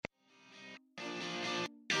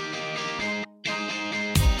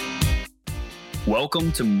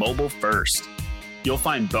Welcome to Mobile First. You'll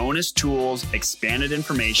find bonus tools, expanded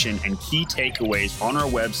information, and key takeaways on our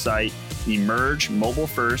website,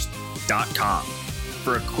 emergemobilefirst.com.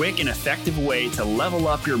 For a quick and effective way to level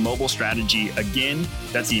up your mobile strategy, again,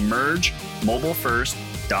 that's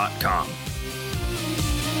emergemobilefirst.com.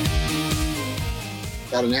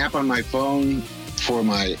 Got an app on my phone for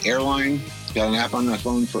my airline. Got an app on my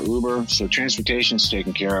phone for Uber. So transportation's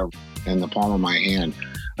taken care of in the palm of my hand.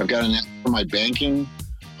 I've got an app for my banking,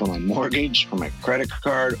 for my mortgage, for my credit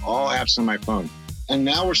card, all apps on my phone. And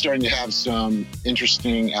now we're starting to have some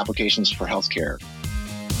interesting applications for healthcare.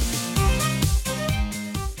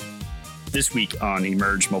 This week on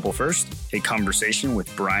Emerge Mobile First, a conversation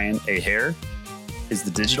with Brian Aher, is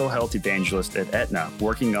the digital health evangelist at Aetna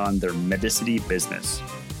working on their Medicity business.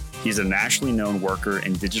 He's a nationally known worker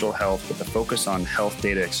in digital health with a focus on health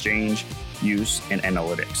data exchange, use, and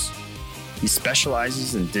analytics. He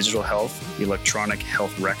specializes in digital health, electronic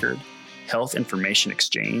health record, health information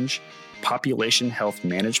exchange, population health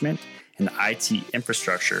management, and IT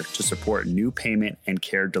infrastructure to support new payment and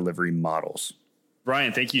care delivery models.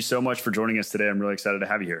 Brian, thank you so much for joining us today. I'm really excited to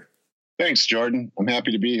have you here. Thanks, Jordan. I'm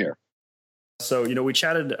happy to be here. So, we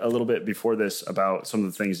chatted a little bit before this about some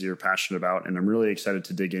of the things that you're passionate about, and I'm really excited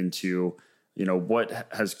to dig into, what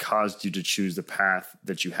has caused you to choose the path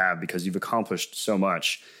that you have, because you've accomplished so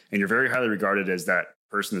much and you're very highly regarded as that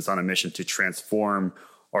person that's on a mission to transform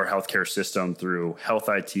our healthcare system through health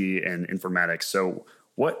IT and informatics. So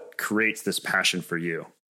what creates this passion for you?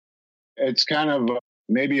 It's kind of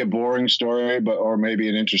maybe a boring story, or maybe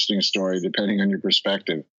an interesting story, depending on your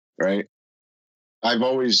perspective, right? I've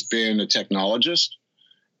always been a technologist,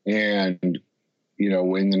 and,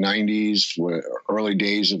 in the 90s, early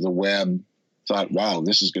days of the web, thought, wow,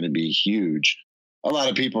 this is going to be huge. A lot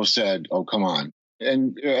of people said, oh, come on.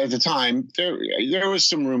 And at the time, there was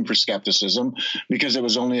some room for skepticism because it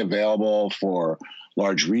was only available for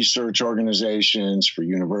large research organizations, for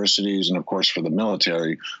universities, and of course for the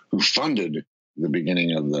military, who funded the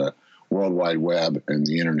beginning of the World Wide Web and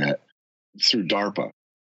the internet through DARPA,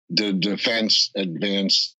 the Defense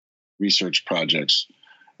Advanced Research Projects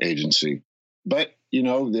Agency. But,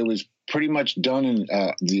 it was pretty much done in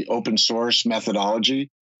the open source methodology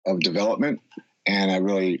of development. And I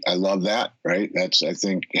love that, right? That's, I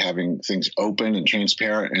think, having things open and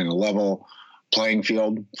transparent and a level playing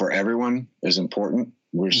field for everyone is important.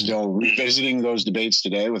 We're still revisiting those debates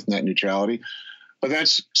today with net neutrality. But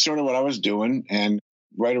that's sort of what I was doing. And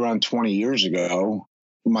right around 20 years ago,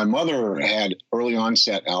 my mother had early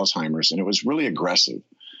onset Alzheimer's, and it was really aggressive.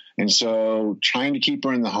 And so trying to keep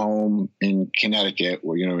her in the home in Connecticut,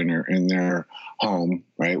 in their home,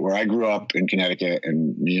 right, where I grew up in Connecticut,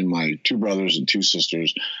 and me and my two brothers and two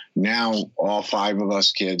sisters, now all five of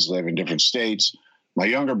us kids live in different states. My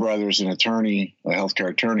younger brother's an attorney, a healthcare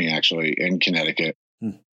attorney, actually, in Connecticut.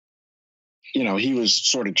 He was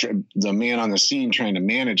sort of the man on the scene trying to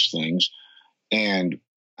manage things. And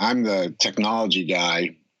I'm the technology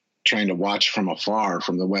guy trying to watch from afar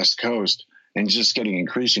from the West Coast and just getting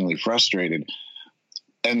increasingly frustrated.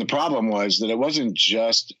 And the problem was that it wasn't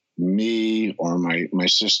just me or my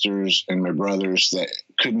sisters and my brothers that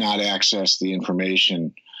could not access the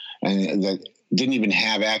information and that didn't even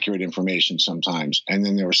have accurate information sometimes. And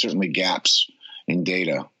then there were certainly gaps in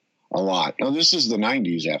data, a lot. Now, this is the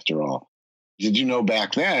 90s after all. Did you know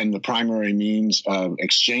back then the primary means of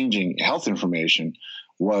exchanging health information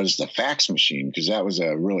was the fax machine, because that was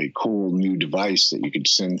a really cool new device that you could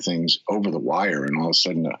send things over the wire, and all of a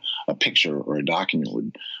sudden a picture or a document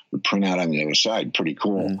would print out on the other side. Pretty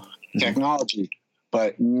cool technology,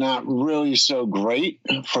 but not really so great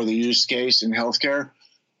for the use case in healthcare.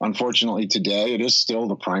 Unfortunately, today it is still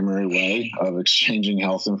the primary way of exchanging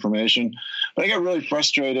health information. But I got really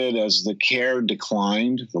frustrated as the care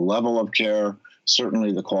declined, the level of care,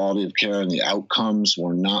 certainly the quality of care, and the outcomes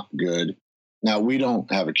were not good. Now, we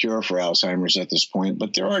don't have a cure for Alzheimer's at this point,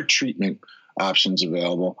 but there are treatment options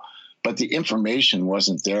available. But the information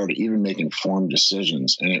wasn't there to even make informed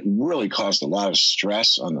decisions. And it really caused a lot of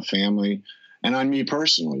stress on the family and on me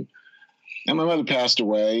personally. And my mother passed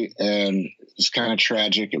away, and it's kind of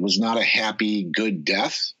tragic. It was not a happy, good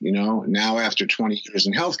death. Now after 20 years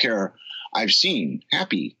in healthcare, I've seen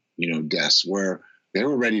happy, deaths where they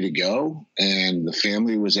were ready to go and the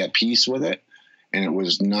family was at peace with it. And it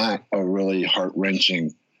was not a really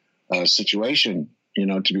heart-wrenching situation,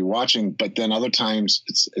 to be watching. But then other times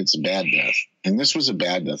it's a bad death. And this was a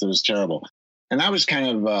bad death. It was terrible. And I was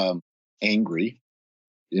kind of angry,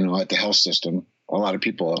 at the health system a lot of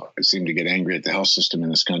people seem to get angry at the health system in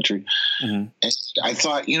this country. Mm-hmm. And I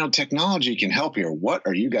thought, technology can help here. What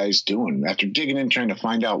are you guys doing? After digging in, trying to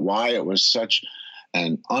find out why it was such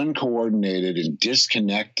an uncoordinated and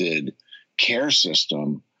disconnected care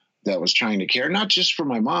system that was trying to care, not just for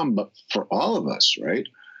my mom, but for all of us, right?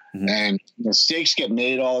 Mm-hmm. And mistakes get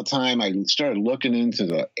made all the time. I started looking into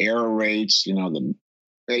the error rates,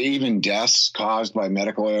 even deaths caused by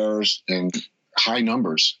medical errors and high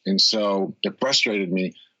numbers. And so it frustrated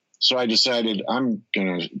me. So I decided I'm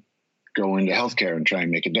going to go into healthcare and try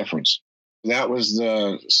and make a difference. That was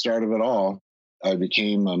the start of it all. I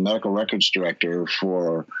became a medical records director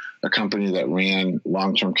for a company that ran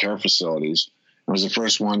long-term care facilities. I was the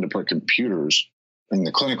first one to put computers in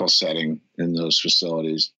the clinical setting in those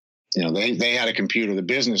facilities. They had a computer. The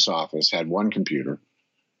business office had one computer,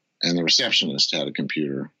 and the receptionist had a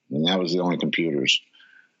computer, and that was the only computers.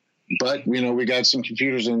 But, we got some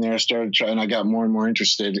computers in there, started trying, I got more and more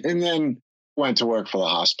interested, and then went to work for the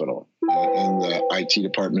hospital in the IT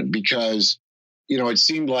department because, it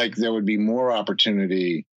seemed like there would be more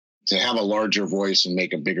opportunity to have a larger voice and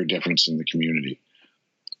make a bigger difference in the community.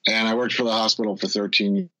 And I worked for the hospital for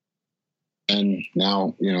 13 years. And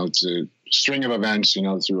now, it's a string of events,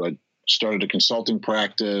 started a consulting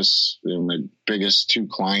practice. My biggest 2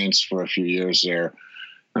 clients for a few years there.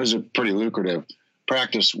 It was a pretty lucrative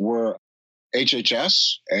practice were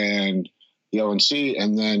HHS and the ONC,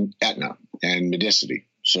 and then Aetna and Medicity.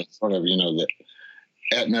 So sort of, the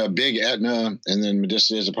Aetna, big Aetna, and then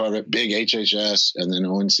Medicity is a part of it, big HHS, and then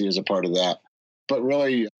ONC is a part of that. But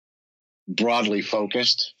really broadly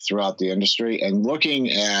focused throughout the industry. And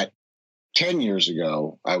looking at 10 years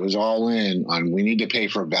ago, I was all in on we need to pay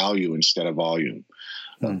for value instead of volume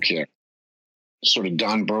of care. Sort of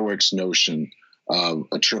Don Berwick's notion of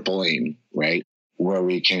a triple aim, right? Where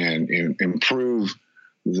we can improve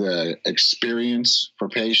the experience for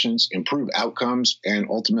patients, improve outcomes, and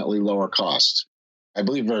ultimately lower costs. I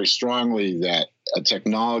believe very strongly that a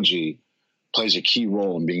technology plays a key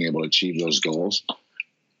role in being able to achieve those goals.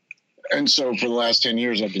 And so for the last 10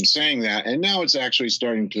 years, I've been saying that, and now it's actually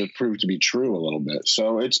starting to prove to be true a little bit.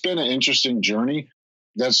 So it's been an interesting journey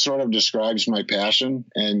that sort of describes my passion.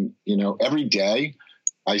 And, every day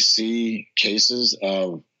I see cases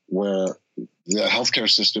of where the healthcare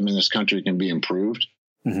system in this country can be improved.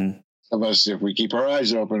 Mm-hmm. Of us, if we keep our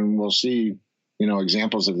eyes open, we'll see,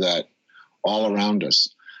 examples of that all around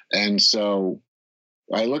us. And so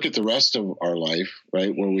I look at the rest of our life,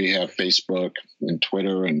 right, where we have Facebook and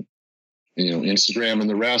Twitter and Instagram and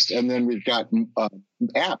the rest. And then we've got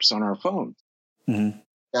apps on our phone. Mm-hmm.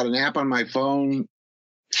 Got an app on my phone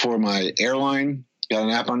for my airline, got an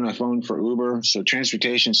app on my phone for Uber. So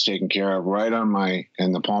transportation's taken care of right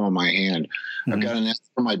in the palm of my hand. Mm-hmm. I've got an app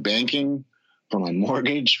for my banking, for my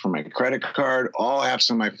mortgage, for my credit card, all apps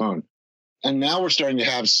on my phone. And now we're starting to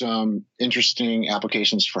have some interesting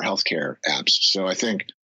applications for healthcare apps. So I think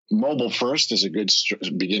mobile first is a good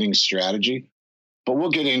beginning strategy. But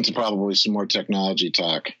we'll get into probably some more technology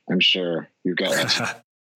talk. I'm sure you've got that.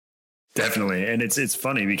 Definitely. And it's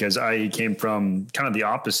funny because I came from kind of the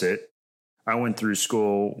opposite. I went through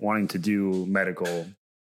school wanting to do medical,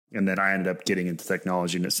 and then I ended up getting into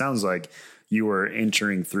technology. And it sounds like you were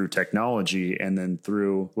entering through technology, and then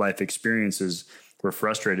through life experiences were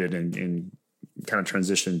frustrated and kind of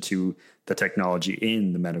transitioned to the technology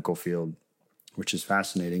in the medical field, which is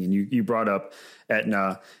fascinating. And you brought up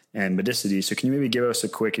Aetna and Medicity. So can you maybe give us a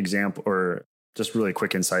quick example or just really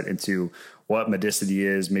quick insight into what Medicity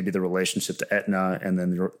is, maybe the relationship to Aetna, and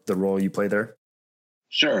then the role you play there?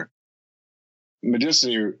 Sure.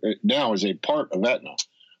 Medicity now is a part of Aetna.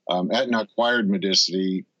 Aetna acquired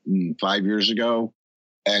Medicity 5 years ago.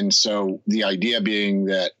 And so the idea being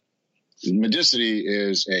that Medicity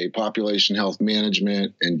is a population health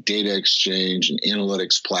management and data exchange and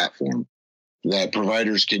analytics platform that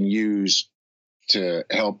providers can use to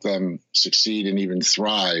help them succeed and even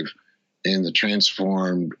thrive in the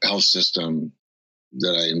transformed health system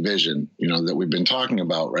that I envision, that we've been talking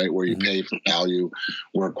about, right? Where you pay for value,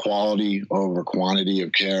 where quality over quantity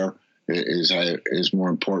of care is more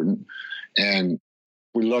important. And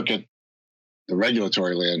we look at the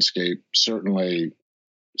regulatory landscape, certainly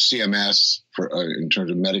CMS in terms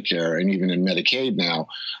of Medicare and even in Medicaid now,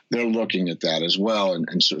 they're looking at that as well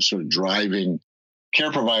and sort of driving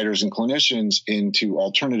care providers and clinicians into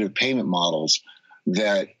alternative payment models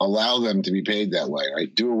that allow them to be paid that way,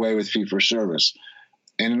 right? Do away with fee-for-service.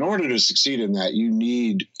 And in order to succeed in that, you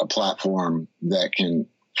need a platform that can,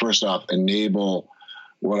 first off, enable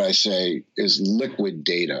what I say is liquid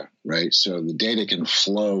data, right? So the data can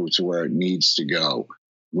flow to where it needs to go.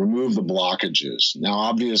 remove the blockages. Now,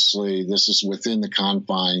 obviously, this is within the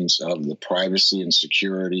confines of the privacy and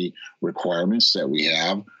security requirements that we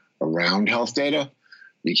have around health data.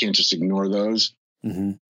 You can't just ignore those.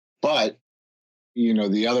 Mm-hmm. But,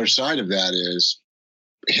 the other side of that is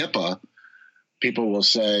HIPAA. People will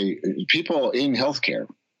say, people in healthcare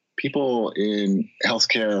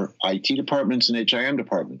IT departments and HIM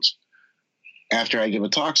departments, after I give a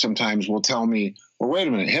talk, sometimes will tell me, well, wait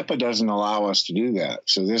a minute, HIPAA doesn't allow us to do that.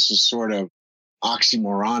 So this is sort of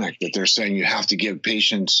oxymoronic that they're saying you have to give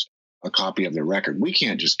patients a copy of their record. We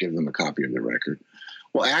can't just give them a copy of their record.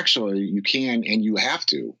 Well, actually, you can and you have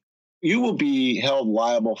to. You will be held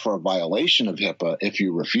liable for a violation of HIPAA if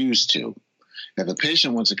you refuse to. If a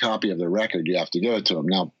patient wants a copy of their record, you have to give it to them.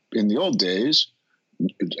 Now, in the old days,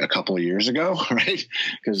 a couple of years ago, right,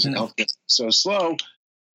 because healthcare is so slow,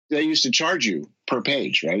 they used to charge you per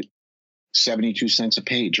page, right? 72 cents a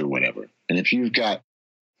page or whatever. And if you've got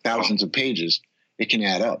thousands of pages, it can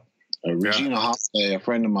add up. Regina Holiday, a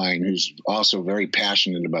friend of mine who's also very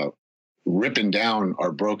passionate about ripping down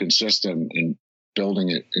our broken system and building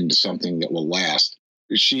it into something that will last.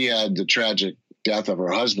 She had the tragic death of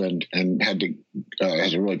her husband and had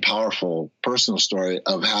a really powerful personal story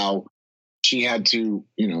of how she had to,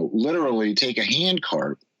 literally take a hand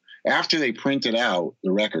cart after they printed out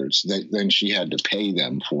the records. Then she had to pay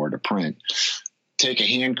them to print. Take a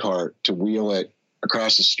hand cart to wheel it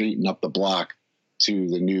across the street and up the block to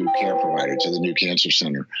the new care provider, to the new cancer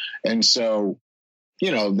center. And so,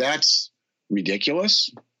 that's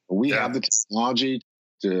ridiculous. We have the technology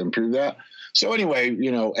to improve that. So anyway,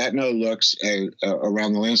 Aetna looks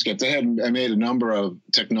around the landscape. I made a number of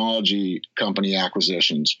technology company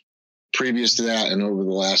acquisitions previous to that and over the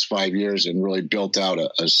last 5 years, and really built out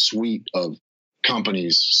a suite of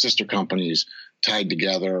companies, sister companies, tied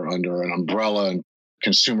together under an umbrella and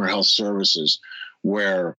consumer health services,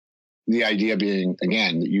 where the idea being,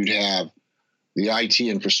 again, that you'd have the IT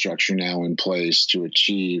infrastructure now in place to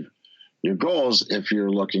achieve your goals if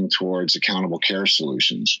you're looking towards accountable care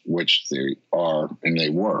solutions, which they are and they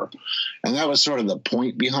were. And that was sort of the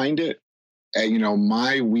point behind it.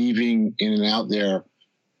 My weaving in and out there,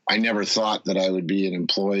 I never thought that I would be an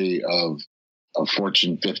employee of a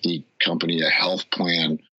Fortune 50 company, a health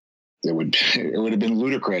plan. It would have been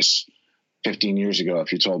ludicrous 15 years ago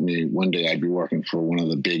if you told me one day I'd be working for one of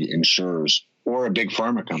the big insurers or a big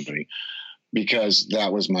pharma company, because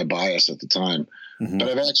that was my bias at the time. Mm-hmm. But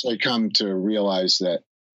I've actually come to realize that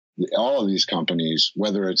all of these companies,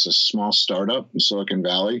 whether it's a small startup in Silicon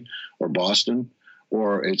Valley or Boston,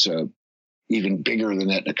 or it's a even bigger than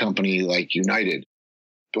that, a company like United,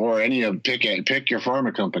 or any of pick your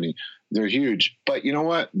pharma company, they're huge. But you know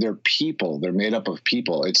what? They're people. They're made up of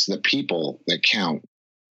people. It's the people that count.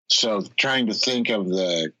 So trying to think of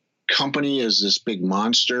the company as this big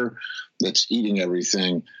monster that's eating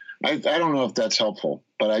everything, I don't know if that's helpful,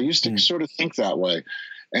 but I used to sort of think that way.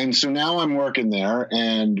 And so now I'm working there,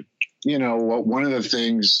 and, one of the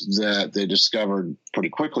things that they discovered pretty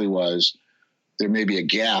quickly was there may be a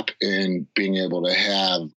gap in being able to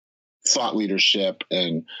have thought leadership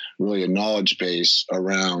and really a knowledge base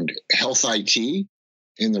around health IT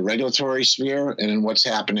in the regulatory sphere and in what's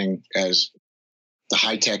happening as the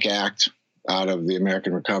HITECH Act out of the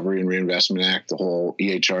American Recovery and Reinvestment Act, the whole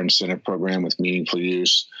EHR incentive program with meaningful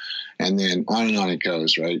use, and then on it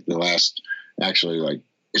goes, right? The last actually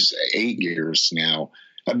it's 8 years now,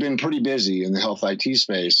 I've been pretty busy in the health IT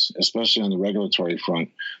space, especially on the regulatory front,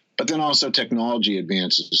 but then also technology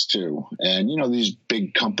advances too. And, these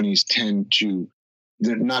big companies tend to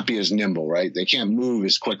not be as nimble, right? They can't move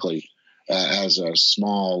as quickly as a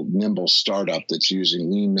small, nimble startup that's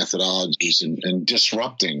using lean methodologies and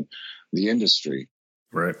disrupting the industry.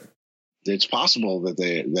 Right. It's possible that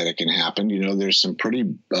it can happen. There's some pretty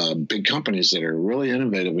big companies that are really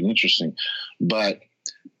innovative and interesting, but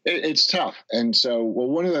it's tough. And so,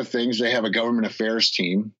 one of the things, they have a government affairs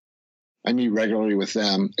team. I meet regularly with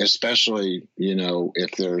them, especially,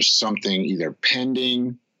 if there's something either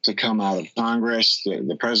pending to come out of Congress,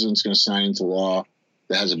 the president's going to sign into law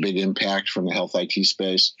that has a big impact from the health IT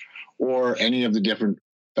space, or any of the different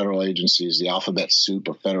federal agencies, the alphabet soup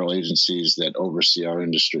of federal agencies that oversee our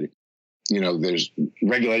industry. There's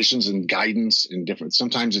regulations and guidance and different.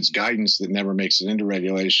 Sometimes it's guidance that never makes it into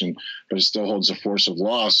regulation, but it still holds the force of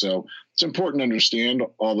law. So it's important to understand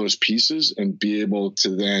all those pieces and be able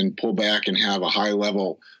to then pull back and have a high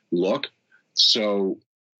level look, so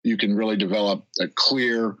you can really develop a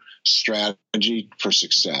clear strategy for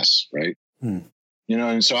success, right?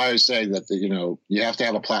 And so I would say that, you have to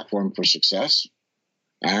have a platform for success.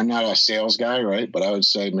 I'm not a sales guy, right? But I would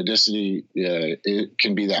say Medicity, it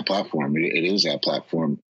can be that platform. It is that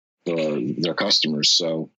platform for their customers.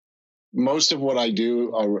 So most of what I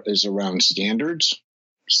do is around standards.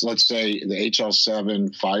 So let's say the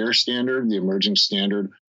HL7 FHIR standard, the emerging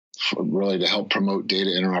standard, really to help promote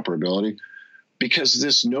data interoperability. Because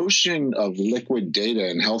this notion of liquid data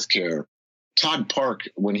in healthcare, Todd Park,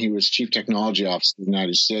 when he was Chief Technology Officer of the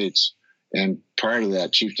United States, and prior to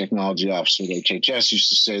that, Chief Technology Officer at HHS, used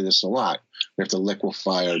to say this a lot. We have to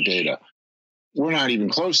liquefy our data. We're not even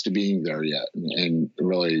close to being there yet and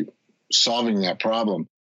really solving that problem.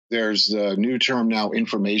 There's the new term now,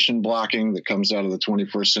 information blocking, that comes out of the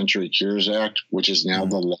 21st Century Cures Act, which is now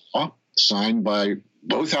the law signed by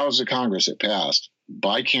both houses of Congress. It passed.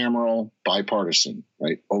 Bicameral, bipartisan,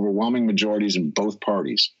 right? Overwhelming majorities in both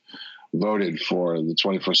parties voted for the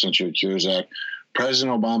 21st Century Cures Act.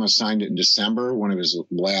 President Obama signed it in December, one of his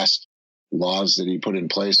last laws that he put in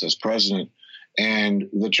place as president. And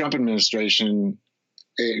the Trump administration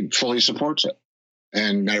fully supports it.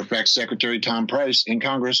 And matter of fact, Secretary Tom Price in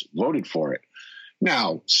Congress voted for it.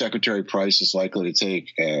 Now, Secretary Price is likely to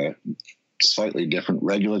take a slightly different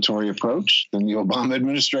regulatory approach than the Obama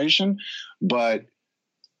administration, but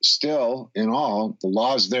still, in all, the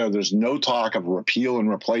law's there. There's no talk of repeal and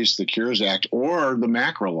replace the Cures Act or the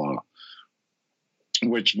MACRA law,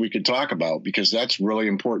 which we could talk about because that's really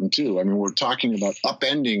important too. I mean, we're talking about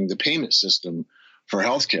upending the payment system for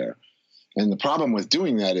healthcare. And the problem with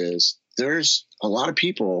doing that is there's a lot of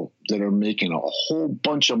people that are making a whole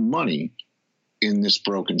bunch of money in this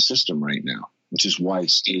broken system right now, which is why it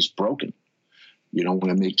stays broken. You don't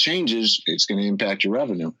want to make changes. It's going to impact your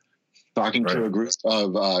revenue. Talking to a group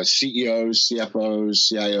of CEOs, CFOs,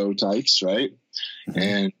 CIO types, right? Mm-hmm.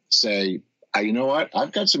 And say, you know what?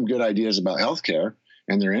 I've got some good ideas about healthcare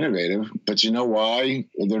and they're innovative, but you know why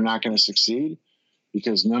they're not going to succeed?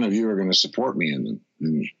 Because none of you are going to support me in them.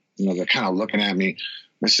 And, they're kind of looking at me.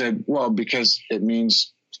 I said, well, because it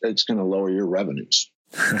means it's going to lower your revenues.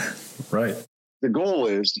 Right. The goal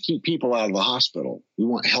is to keep people out of the hospital. We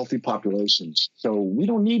want healthy populations. So we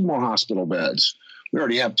don't need more hospital beds. We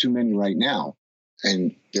already have too many right now.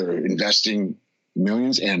 And they're investing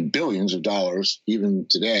millions and billions of dollars, even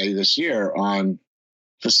today, this year, on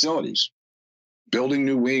facilities, building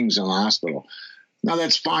new wings in the hospital. Now,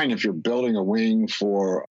 that's fine if you're building a wing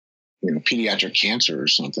for pediatric cancer or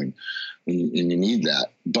something, and you need that.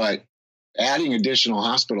 But adding additional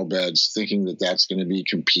hospital beds, thinking that that's going to be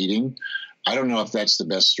competing, I don't know if that's the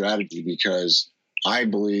best strategy, because I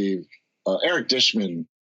believe Eric Dishman,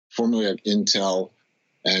 formerly at Intel,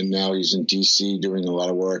 and now he's in DC doing a lot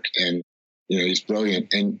of work, and he's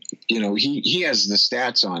brilliant, and he has the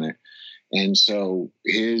stats on it, and so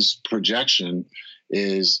his projection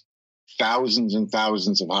is thousands and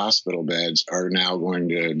thousands of hospital beds are now going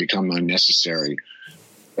to become unnecessary.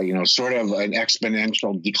 Sort of an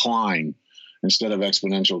exponential decline instead of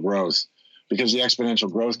exponential growth, because the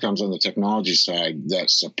exponential growth comes on the technology side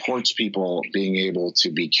that supports people being able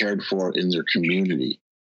to be cared for in their community.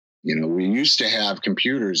 We used to have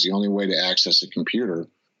computers. The only way to access a computer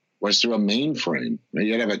was through a mainframe.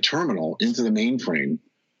 You had to have a terminal into the mainframe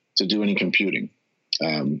to do any computing.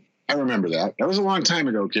 I remember that. That was a long time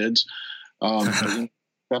ago, kids. You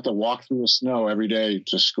have to walk through the snow every day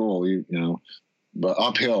to school, but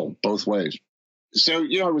uphill both ways. So,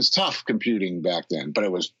 it was tough computing back then, but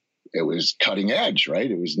it was cutting edge, right?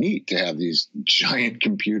 It was neat to have these giant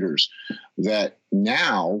computers that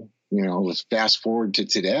now, let's fast forward to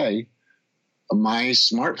today, my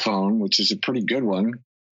smartphone, which is a pretty good one,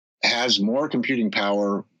 has more computing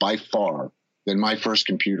power by far than my first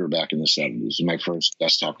computer back in the 70s, my first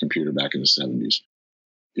desktop computer back in the 70s.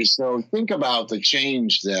 So think about the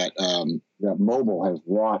change that that mobile has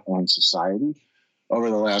wrought on society over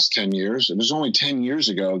the last 10 years. It was only 10 years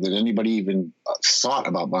ago that anybody even thought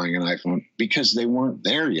about buying an iPhone because they weren't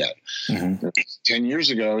there yet. Mm-hmm. 10 years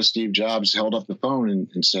ago, Steve Jobs held up the phone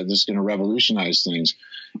and said, this is going to revolutionize things.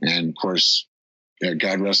 And of course,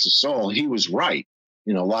 God rest his soul, he was right.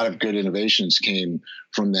 A lot of good innovations came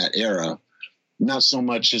from that era. Not so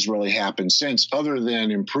much has really happened since, other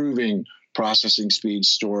than improving processing speed,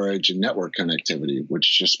 storage, and network connectivity,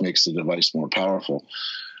 which just makes the device more powerful.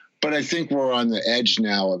 But I think we're on the edge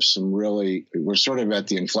now of we're sort of at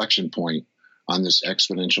the inflection point on this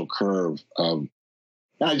exponential curve of,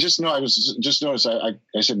 and I just noticed,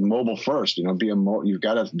 I said mobile first, you've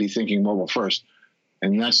got to be thinking mobile first.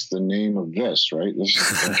 And that's the name of this, right?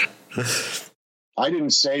 I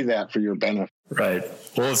didn't say that for your benefit. Right.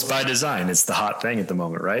 Well, it's by design. It's the hot thing at the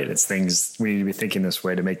moment, right? It's things we need to be thinking this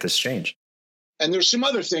way to make this change. And there's some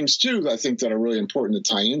other things too, I think, that are really important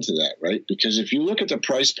to tie into that, right? Because if you look at the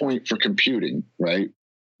price point for computing, right,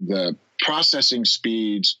 the processing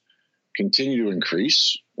speeds continue to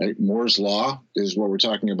increase, right? Moore's law is what we're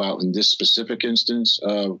talking about in this specific instance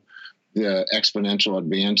of the exponential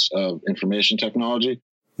advance of information technology.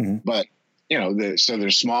 Mm-hmm. But, so they're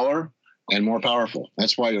smaller and more powerful.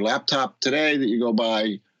 That's why your laptop today that you go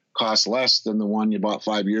buy costs less than the one you bought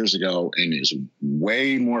 5 years ago and is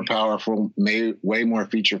way more powerful, way more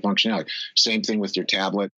feature functionality. Same thing with your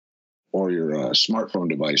tablet or your smartphone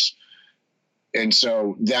device. And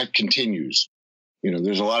so that continues.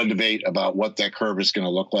 There's a lot of debate about what that curve is going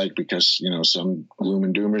to look like because, some gloom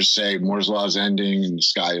and doomers say Moore's law is ending and the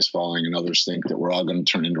sky is falling, and others think that we're all going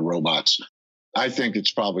to turn into robots. I think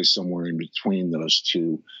it's probably somewhere in between those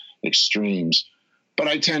two extremes. But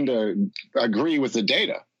I tend to agree with the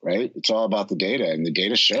data, right? It's all about the data, and the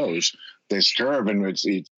data shows this curve, and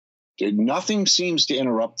nothing seems to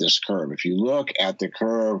interrupt this curve. If you look at the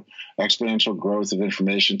curve, exponential growth of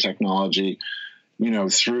information technology,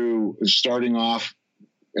 through starting off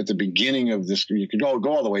at the beginning of this, you could go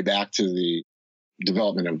all the way back to the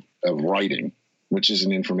development of writing, which is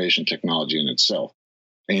an information technology in itself,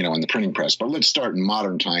 in the printing press. But let's start in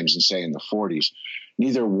modern times and say in the 40s.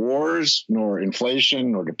 Neither wars, nor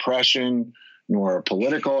inflation, nor depression, nor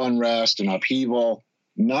political unrest and upheaval,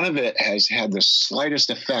 none of it has had the slightest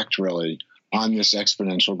effect really on this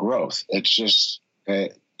exponential growth. It's just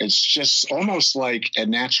almost like a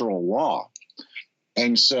natural law.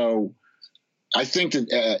 And so I think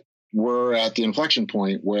that we're at the inflection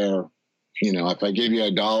point where, if I give you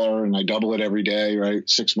 $1 and I double it every day, right,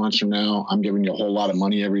 6 months from now, I'm giving you a whole lot of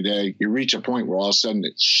money every day. You reach a point where all of a sudden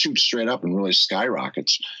it shoots straight up and really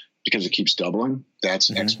skyrockets because it keeps doubling. That's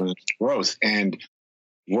exponential growth. And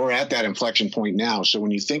we're at that inflection point now. So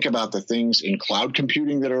when you think about the things in cloud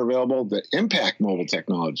computing that are available that impact mobile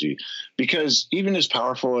technology, because even as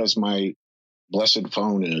powerful as my blessed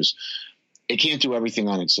phone is, it can't do everything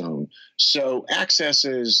on its own. So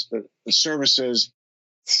accesses services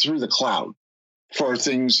through the cloud for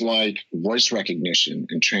things like voice recognition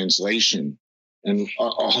and translation and a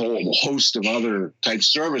whole host of other type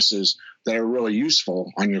services that are really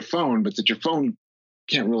useful on your phone, but that your phone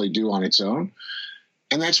can't really do on its own.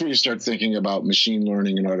 And that's where you start thinking about machine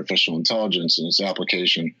learning and artificial intelligence and its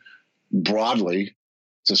application broadly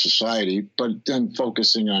to society, but then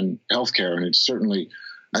focusing on healthcare. And it's certainly,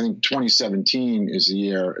 I think 2017 is the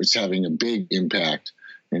year it's having a big impact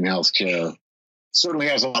in healthcare. Certainly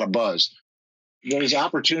has a lot of buzz. There's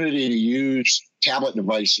opportunity to use tablet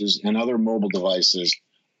devices and other mobile devices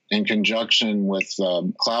in conjunction with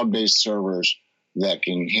cloud-based servers that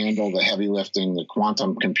can handle the heavy lifting, the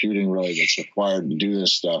quantum computing really that's required to do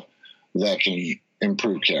this stuff that can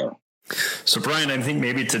improve care. So, Brian, I think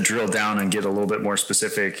maybe to drill down and get a little bit more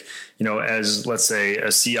specific, as let's say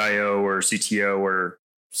a CIO or CTO or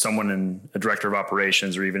someone in a director of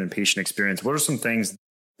operations or even in patient experience, what are some things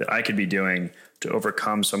that I could be doing to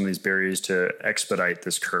overcome some of these barriers to expedite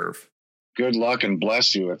this curve? Good luck and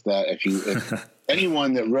bless you if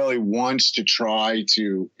anyone that really wants to try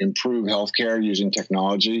to improve healthcare using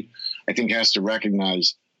technology, I think has to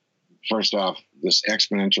recognize, first off, this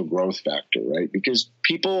exponential growth factor, right? Because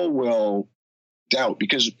people will doubt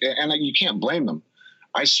and you can't blame them.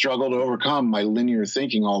 I struggle to overcome my linear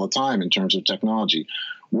thinking all the time in terms of technology.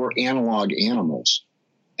 We're analog animals.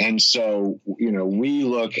 And so, we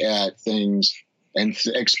look at things and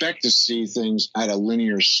expect to see things at a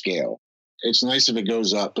linear scale. It's nice if it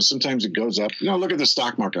goes up, but sometimes it goes up. Look at the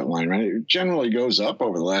stock market line, right? It generally goes up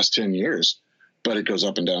over the last 10 years, but it goes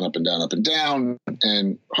up and down, up and down, up and down,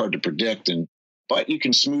 and hard to predict. But you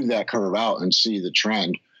can smooth that curve out and see the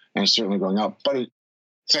trend, and it's certainly going up. But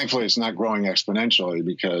thankfully, it's not growing exponentially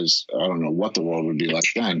because I don't know what the world would be like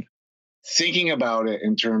then. Thinking about it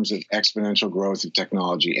in terms of exponential growth of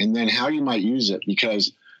technology and then how you might use it,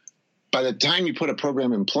 because by the time you put a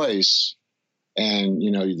program in place and,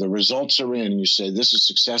 the results are in and you say, this is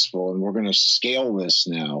successful and we're going to scale this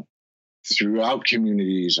now throughout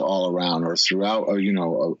communities all around or throughout,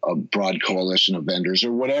 a broad coalition of vendors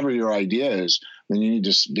or whatever your idea is, then you need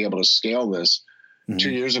to be able to scale this.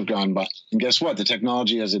 2 years have gone by and guess what? The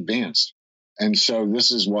technology has advanced. And so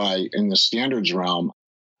this is why in the standards realm,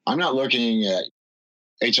 I'm not looking at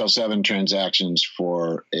HL7 transactions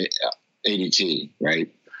for ADT,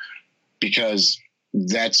 right? Because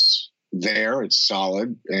that's there, it's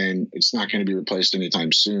solid, and it's not going to be replaced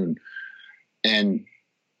anytime soon. And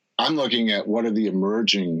I'm looking at what are the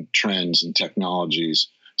emerging trends and technologies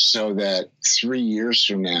so that 3 years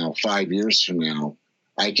from now, 5 years from now,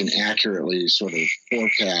 I can accurately sort of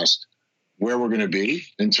forecast where we're going to be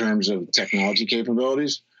in terms of technology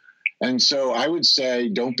capabilities. And so I would say,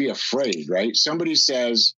 don't be afraid, right? Somebody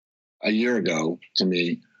says a year ago to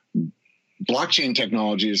me, blockchain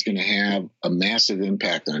technology is going to have a massive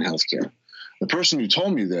impact on healthcare. The person who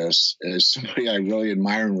told me this is somebody I really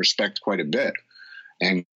admire and respect quite a bit,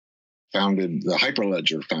 and founded the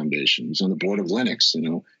Hyperledger Foundation. He's on the board of Linux.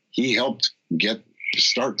 He helped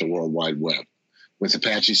start the World Wide Web with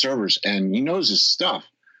Apache servers, and he knows his stuff.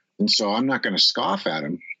 And so I'm not going to scoff at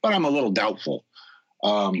him, but I'm a little doubtful.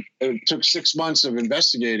 It took 6 months of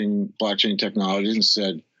investigating blockchain technologies and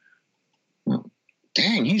said, well,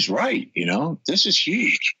 dang, he's right. This is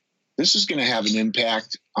huge. This is going to have an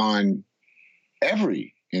impact on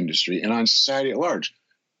every industry and on society at large,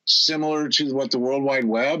 similar to what the World Wide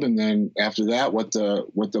Web, and then after that, what the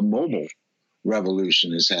mobile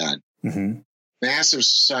revolution has had. Mm-hmm. Massive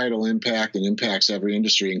societal impact, and impacts every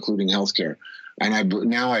industry, including healthcare. And I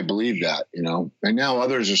believe that, and now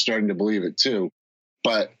others are starting to believe it too.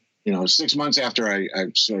 But 6 months after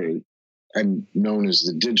I'm known as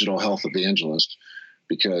the digital health evangelist,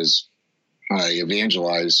 because I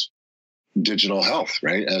evangelize digital health,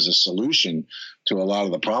 right, as a solution to a lot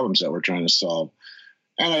of the problems that we're trying to solve.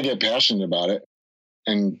 And I get passionate about it.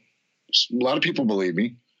 And a lot of people believe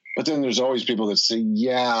me. But then there's always people that say,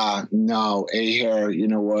 yeah, no, Aher, you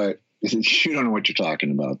know what? You don't know what you're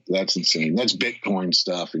talking about. That's insane. That's Bitcoin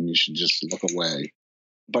stuff, and you should just look away.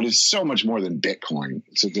 But it's so much more than Bitcoin.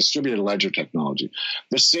 It's a distributed ledger technology.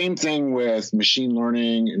 The same thing with machine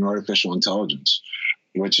learning and artificial intelligence,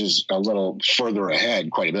 which is a little further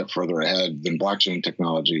ahead, quite a bit further ahead than blockchain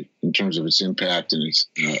technology in terms of its impact and its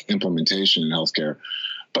implementation in healthcare.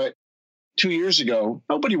 But 2 years ago,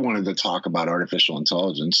 nobody wanted to talk about artificial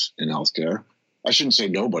intelligence in healthcare. I shouldn't say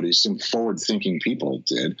nobody, some forward-thinking people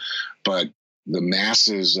did, but the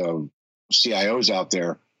masses of CIOs out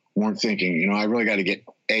there weren't thinking, I really got to get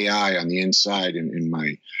AI on the inside in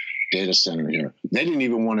my data center here. They didn't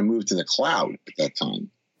even want to move to the cloud at that time.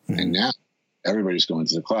 Mm-hmm. And now everybody's going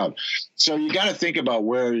to the cloud. So you got to think about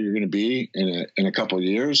where you're going to be in a couple of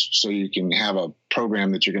years so you can have a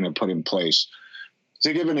program that you're going to put in place.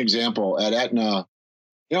 To give an example, at Aetna,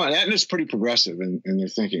 and Aetna's pretty progressive in their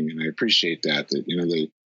thinking, and I appreciate that they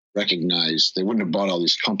recognize they wouldn't have bought all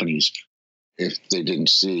these companies if they didn't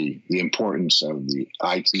see the importance of the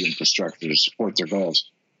IT infrastructure to support their goals.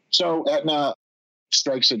 So Aetna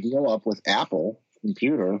strikes a deal up with Apple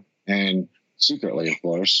Computer, and secretly, of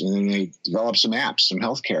course, and then they develop some apps, some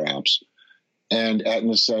healthcare apps. And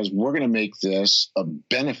Aetna says, we're going to make this a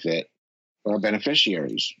benefit for our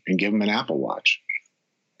beneficiaries and give them an Apple Watch.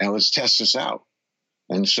 And let's test this out.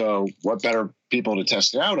 And so what better people to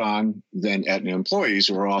test it out on than Aetna employees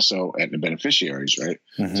who are also Aetna beneficiaries, right?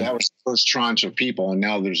 Mm-hmm. So that was the first tranche of people. And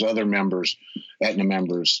now there's other members, Aetna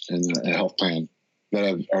members in the health plan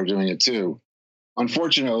that are doing it too.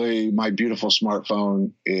 Unfortunately, my beautiful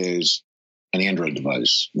smartphone is an Android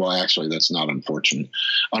device. Well, actually, that's not unfortunate.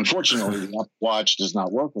 Unfortunately, the Apple Watch does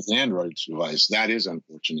not work with an Android device. That is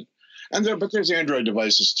unfortunate. But there's Android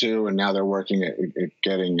devices too, and now they're working at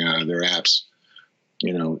getting their apps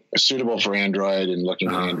suitable for Android and looking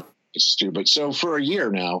at Android devices too. But so for a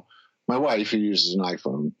year now, my wife, who uses an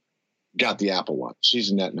iPhone, got the Apple Watch.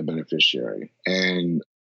 She's a Aetna beneficiary. And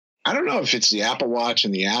I don't know if it's the Apple Watch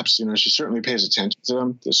and the apps, she certainly pays attention to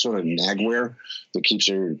them. The sort of nagware that keeps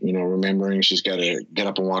her, remembering she's got to get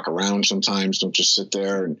up and walk around sometimes. Don't just sit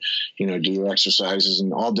there and, do your exercises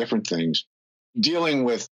and all different things. Dealing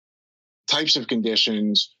with types of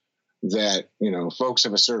conditions that, folks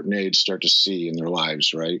of a certain age start to see in their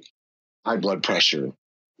lives, right? High blood pressure.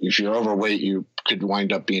 If you're overweight, you could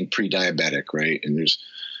wind up being pre-diabetic, right?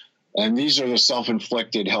 And these are the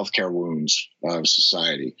self-inflicted healthcare wounds of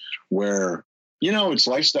society where, it's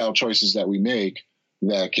lifestyle choices that we make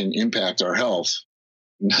that can impact our health.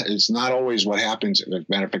 It's not always what happens, as a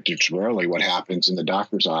matter of fact, it's rarely what happens in the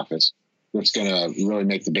doctor's office that's going to really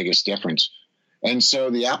make the biggest difference. And so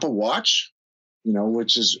the Apple Watch,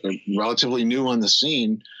 which is relatively new on the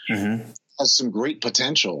scene, mm-hmm. has some great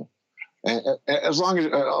potential,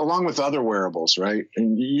 along with other wearables, right?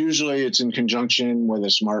 And usually it's in conjunction with a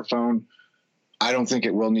smartphone. I don't think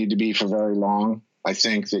it will need to be for very long. I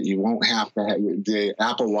think that you won't have to the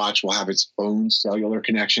Apple Watch will have its own cellular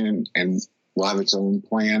connection and will have its own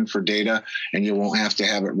plan for data, and you won't have to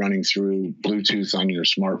have it running through Bluetooth on your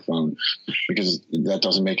smartphone because that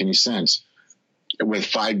doesn't make any sense. With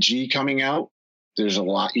 5G coming out, there's a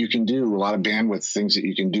lot you can do, a lot of bandwidth things that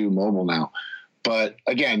you can do mobile now. But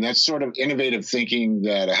again, that's sort of innovative thinking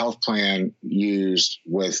that a health plan used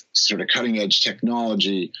with sort of cutting edge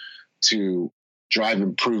technology to drive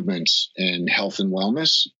improvements in health and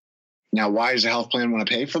wellness. Now, why does the health plan want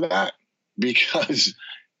to pay for that? Because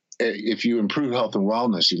if you improve health and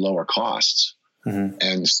wellness, you lower costs. Mm-hmm.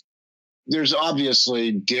 And there's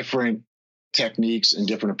obviously different techniques and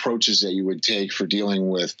different approaches that you would take for dealing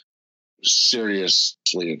with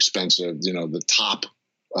seriously expensive, the top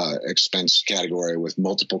expense category with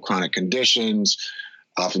multiple chronic conditions,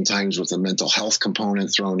 oftentimes with a mental health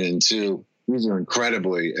component thrown in too. These are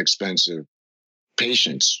incredibly expensive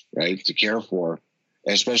patients, right, to care for,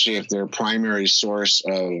 especially if their primary source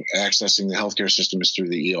of accessing the healthcare system is through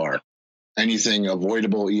the ER. Anything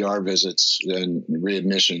avoidable ER visits and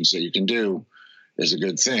readmissions that you can do is a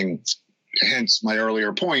good thing. Hence my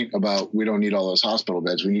earlier point about we don't need all those hospital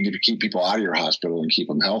beds. We need to keep people out of your hospital and keep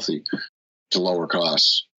them healthy to lower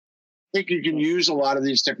costs. I think you can use a lot of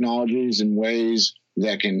these technologies in ways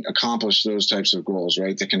that can accomplish those types of goals,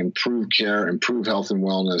 right? That can improve care, improve health and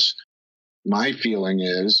wellness. My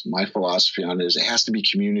philosophy on it is it has to be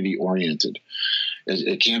community oriented.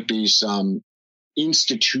 It can't be some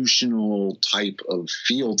institutional type of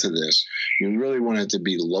feel to this. You really want it to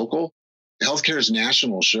be local. Healthcare is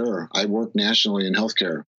national, sure. I work nationally in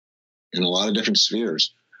healthcare in a lot of different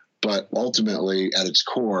spheres, but ultimately at its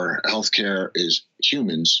core, healthcare is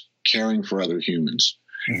humans caring for other humans.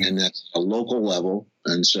 Mm-hmm. And that's a local level.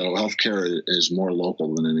 And so healthcare is more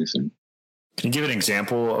local than anything. Can you give an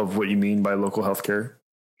example of what you mean by local healthcare?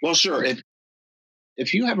 Well, sure.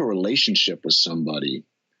 If you have a relationship with somebody,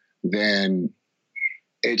 then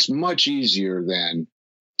it's much easier then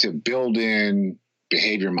to build in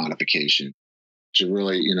behavior modification to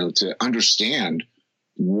really, to understand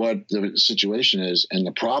what the situation is and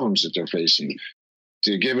the problems that they're facing.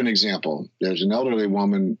 To give an example, there's an elderly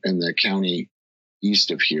woman in the county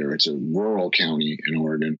east of here. It's a rural county in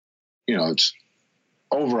Oregon. It's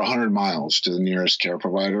over 100 miles to the nearest care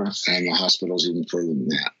provider, and the hospital's even further than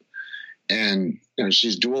that. And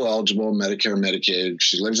she's dual eligible, Medicare, Medicaid.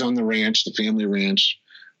 She lives on the ranch, the family ranch.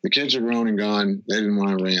 The kids are grown and gone. They didn't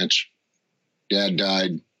want a ranch. Dad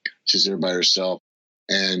died. She's there by herself.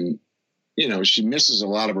 And, she misses a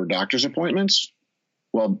lot of her doctor's appointments.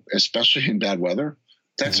 Well, especially in bad weather.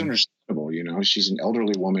 That's mm-hmm. understandable. She's an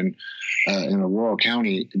elderly woman in a rural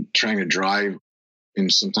county trying to drive in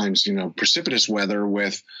sometimes, precipitous weather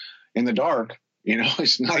in the dark.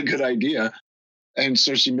 It's not a good idea. And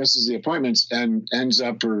so she misses the appointments and ends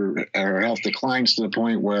up her health declines to the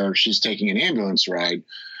point where she's taking an ambulance ride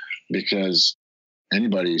because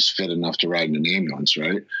anybody's fit enough to ride in an ambulance,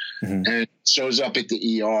 right? Mm-hmm. And shows up at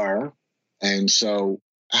the ER. And so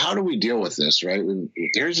how do we deal with this, right?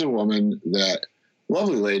 Here's a woman,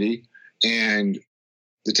 lovely lady, and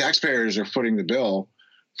the taxpayers are footing the bill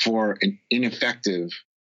for an ineffective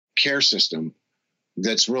care system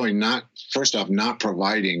that's really not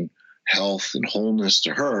providing health and wholeness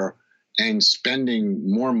to her, and spending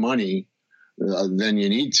more money than you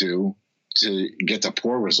need to get the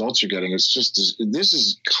poor results you're getting. It's just, this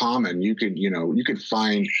is common. You could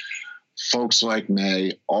find folks like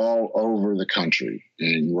May all over the country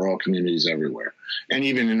in rural communities everywhere, and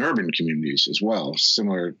even in urban communities as well,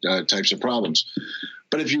 similar types of problems.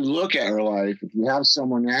 But if you look at her life, if you have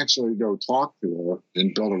someone actually go talk to her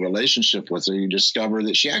and build a relationship with her, you discover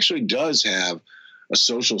that she actually does have a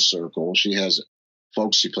social circle. She has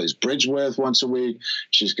folks she plays bridge with once a week.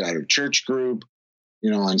 She's got her church group,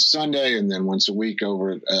 on Sunday, and then once a week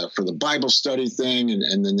over for the Bible study thing.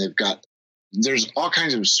 And then there's all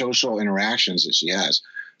kinds of social interactions that she has.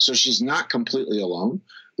 So she's not completely alone.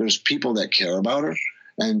 There's people that care about her.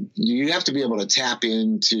 And you have to be able to tap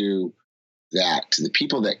into that, to the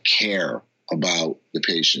people that care about the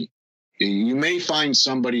patient. You may find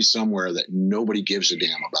somebody somewhere that nobody gives a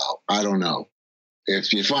damn about. I don't know.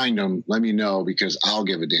 If you find them, let me know, because I'll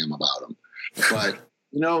give a damn about them. But,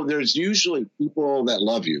 there's usually people that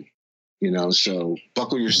love you, so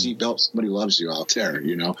buckle your seatbelt. Somebody loves you out there,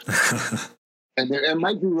 And it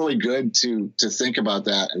might be really good to think about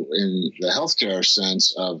that in the healthcare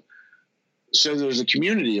sense of, so there's a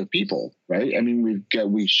community of people, right? I mean,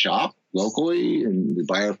 we shop locally and we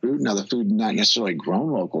buy our food. Now the food not necessarily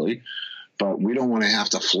grown locally, but we don't want to have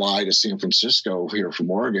to fly to San Francisco here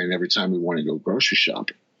from Oregon every time we want to go grocery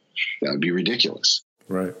shopping. That would be ridiculous.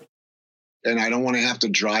 Right. And I don't want to have to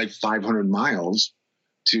drive 500 miles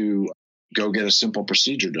to go get a simple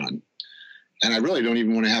procedure done. And I really don't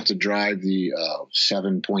even want to have to drive the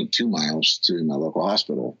 7.2 miles to my local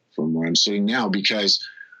hospital from where I'm sitting now, because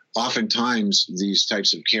oftentimes these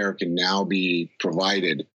types of care can now be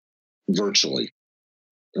provided virtually.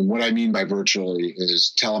 And what I mean by virtually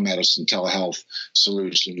is telemedicine, telehealth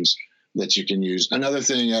solutions that you can use. Another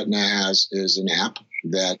thing Aetna has is an app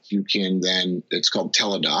that you can then, it's called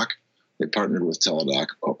Teladoc, They partnered with Teladoc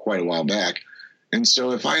quite a while back. And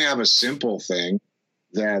so if I have a simple thing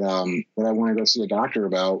that I want to go see a doctor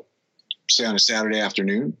about, say on a Saturday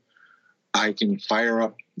afternoon, I can fire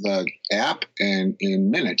up the app, and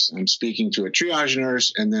in minutes, I'm speaking to a triage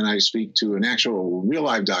nurse, and then I speak to an actual real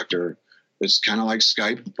live doctor. It's kind of like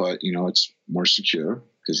Skype, but it's more secure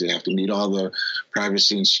because they have to meet all the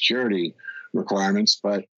privacy and security requirements.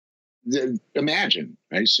 But imagine,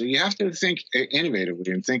 right? So you have to think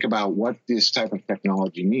innovatively and think about what this type of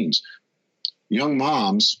technology means. Young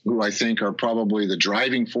moms, who I think are probably the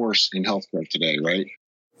driving force in healthcare today, right?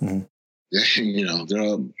 Mm-hmm.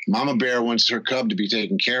 Mama bear wants her cub to be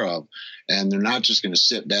taken care of, and they're not just going to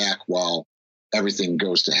sit back while everything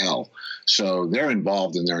goes to hell. So they're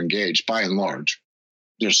involved and they're engaged by and large.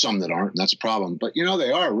 There's some that aren't, and that's a problem. But,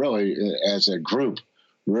 they are really, as a group,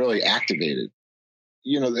 really activated.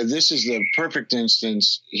 This is the perfect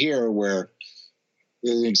instance here where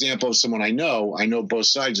the example of someone I know both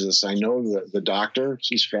sides of this. I know the doctor,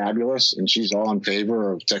 she's fabulous, and she's all in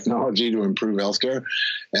favor of technology to improve healthcare.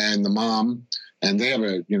 And the mom, and they have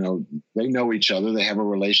they know each other. They have a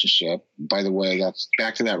relationship. By the way, that's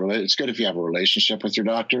back to that. It's good if you have a relationship with your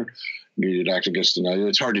doctor. Your doctor gets to know you.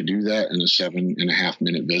 It's hard to do that in a 7.5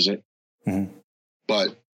 minute visit. Mm-hmm.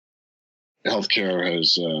 But healthcare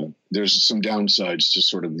has, there's some downsides to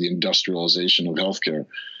sort of the industrialization of healthcare.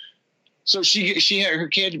 So she had her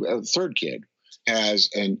kid, third kid, has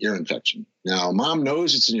an ear infection. Now, mom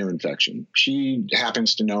knows it's an ear infection. She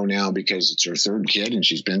happens to know now because it's her third kid and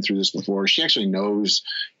she's been through this before. She actually knows,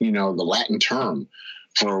 the Latin term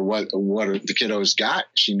for what the kiddo's got.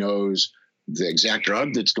 She knows the exact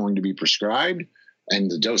drug that's going to be prescribed and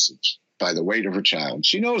the dosage by the weight of her child.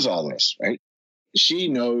 She knows all this, right? She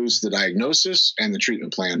knows the diagnosis and the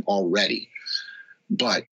treatment plan already.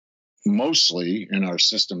 But mostly in our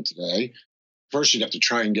system today, first you'd have to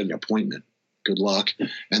try and get an appointment. Good luck.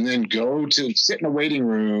 And then go to sit in a waiting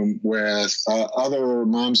room with other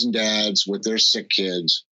moms and dads with their sick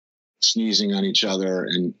kids sneezing on each other.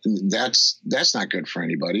 And that's not good for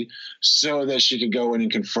anybody. So that she could go in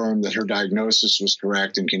and confirm that her diagnosis was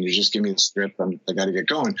correct. And can you just give me the script? I got to get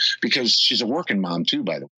going, because she's a working mom too,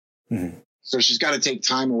 by the way. Mm-hmm. So she's got to take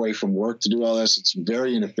time away from work to do all this. It's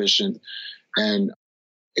very inefficient. And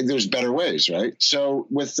there's better ways, right? So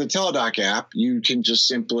with the Teladoc app, you can just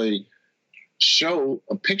simply show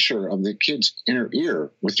a picture of the kid's inner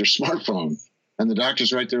ear with your smartphone, and the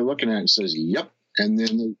doctor's right there looking at it and says, yep. And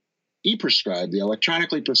then they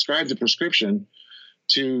electronically prescribe the prescription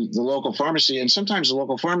to the local pharmacy. And sometimes the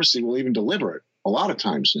local pharmacy will even deliver it. A lot of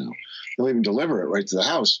times now, they'll even deliver it right to the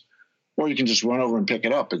house, or you can just run over and pick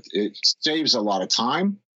it up. It saves a lot of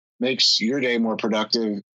time, makes your day more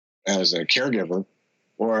productive as a caregiver.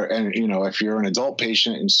 And if you're an adult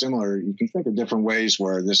patient and similar, you can think of different ways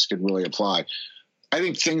where this could really apply. I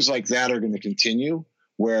think things like that are going to continue,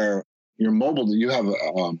 where you're mobile. You have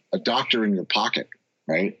a doctor in your pocket,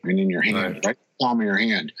 right? And in your hand, right in the palm of your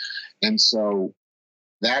hand. And so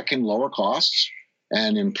that can lower costs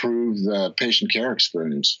and improve the patient care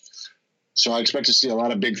experience. So I expect to see a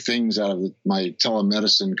lot of big things out of my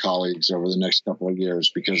telemedicine colleagues over the next couple of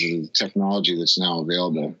years because of the technology that's now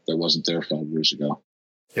available that wasn't there 5 years ago.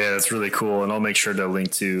 Yeah, that's really cool. And I'll make sure to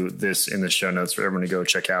link to this in the show notes for everyone to go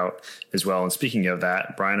check out as well. And speaking of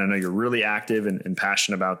that, Brian, I know you're really active and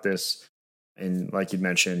passionate about this. And like you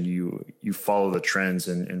mentioned, you follow the trends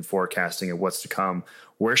and forecasting of what's to come.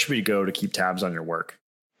 Where should we go to keep tabs on your work?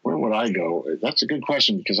 Where would I go? That's a good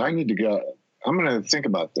question, because I need to go. I'm going to think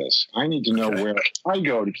about this. I need to know where I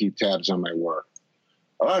go to keep tabs on my work.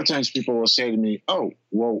 A lot of times people will say to me, oh,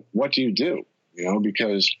 well, what do you do?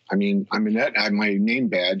 Because I'm in Aetna. I have my name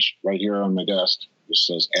badge right here on my desk. It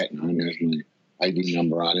says Aetna and has my ID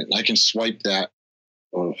number on it. And I can swipe that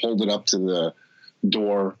or hold it up to the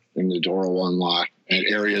door, and the door will unlock at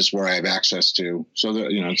areas where I have access to. So that,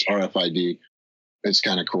 it's RFID. It's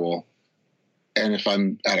kind of cool. And if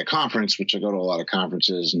I'm at a conference, which I go to a lot of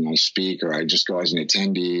conferences and I speak, or I just go as an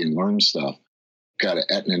attendee and learn stuff, got an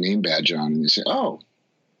Aetna name badge on, and they say, oh,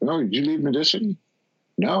 did you leave Medicity?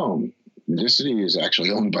 No. Medicity is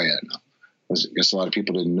actually owned by Aetna. I guess a lot of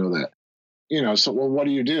people didn't know that. So, well, what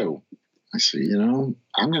do you do? I say,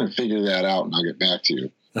 I'm going to figure that out and I'll get back to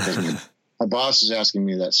you. My boss is asking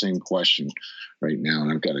me that same question right now,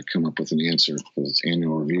 and I've got to come up with an answer for this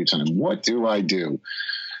annual review time. What do I do?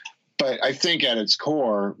 But I think at its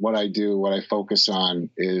core, what I do, what I focus on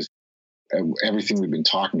is everything we've been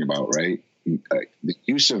talking about, right? The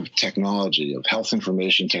use of technology, of health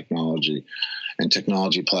information technology and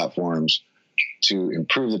technology platforms to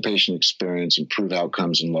improve the patient experience, improve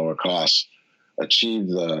outcomes and lower costs, achieve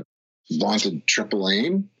the vaunted triple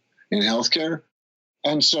aim, in healthcare.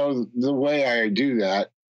 And so the way I do that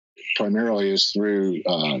primarily is through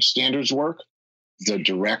standards work. The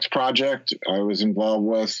Direct project I was involved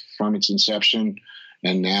with from its inception,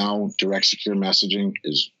 and now Direct Secure Messaging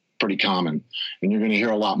is pretty common. And you're going to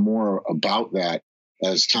hear a lot more about that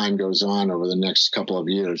as time goes on over the next couple of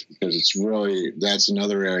years, because that's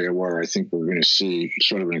another area where I think we're going to see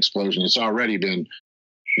sort of an explosion. It's already been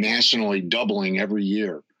nationally doubling every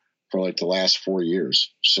year for like the last 4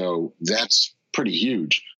 years. So that's pretty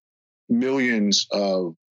huge. Millions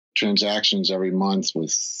of transactions every month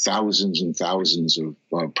with thousands and thousands of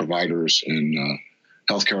providers and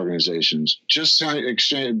healthcare organizations.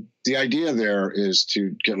 The idea there is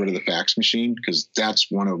to get rid of the fax machine, because that's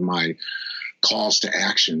one of my calls to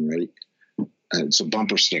action, right? It's a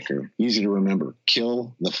bumper sticker, easy to remember.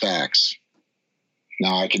 Kill the fax.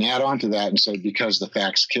 Now I can add on to that and say, because the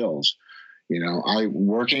fax kills. I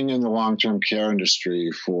working in the long-term care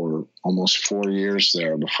industry for almost 4 years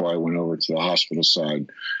there before I went over to the hospital side,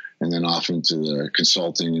 and then off into the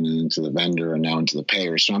consulting and then into the vendor and now into the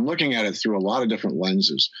payer. So I'm looking at it through a lot of different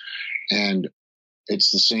lenses, and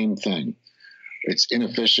it's the same thing. It's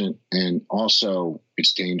inefficient, and also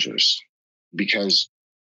it's dangerous, because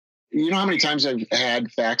you know how many times I've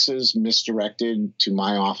had faxes misdirected to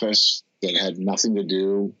my office that had nothing to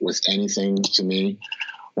do with anything to me.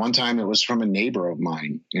 One time it was from a neighbor of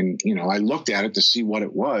mine, and I looked at it to see what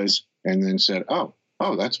it was, and then said, "Oh,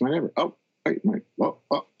 that's my neighbor. Oh, wait,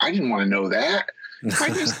 I didn't want to know that. I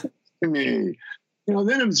just to me,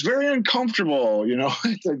 then it was very uncomfortable.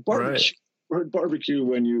 It's like barbecue, right. Barbecue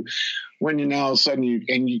when you now all of a sudden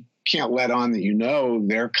you can't let on that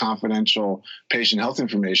their confidential patient health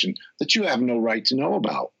information that you have no right to know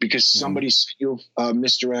about because somebody sent you a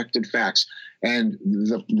misdirected fax. And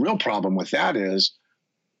the real problem with that is,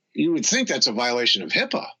 you would think that's a violation of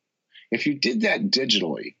HIPAA. If you did that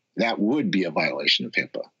digitally, that would be a violation of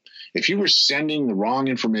HIPAA. If you were sending the wrong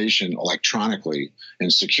information electronically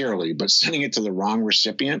and securely, but sending it to the wrong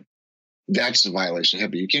recipient, that's a violation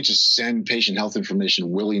of HIPAA. You can't just send patient health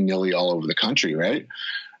information willy-nilly all over the country, right?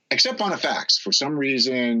 Except on a fax. For some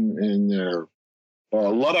reason, in their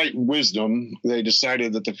Luddite wisdom, they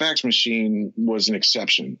decided that the fax machine was an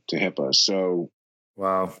exception to HIPAA.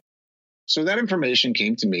 So that information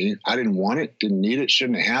came to me. I didn't want it, didn't need it,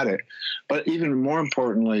 shouldn't have had it. But even more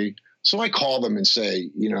importantly, so I call them and say,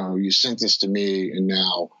 you sent this to me, and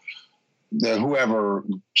now whoever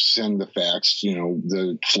sent the fax,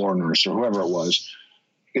 the floor nurse or whoever it was,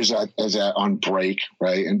 is on break,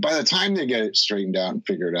 right? And by the time they get it straightened out and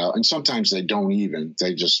figured out, and sometimes they just don't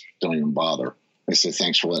even bother. They say,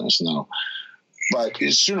 thanks for letting us know. But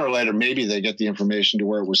sooner or later, maybe they get the information to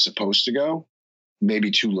where it was supposed to go, maybe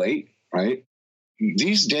too late, right?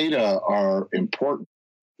 These data are important.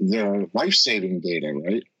 They're life-saving data,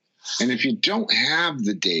 right? And if you don't have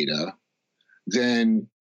the data, then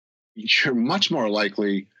you're much more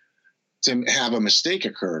likely to have a mistake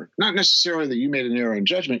occur. Not necessarily that you made an error in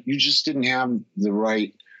judgment. You just didn't have the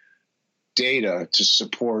right data to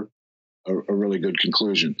support a really good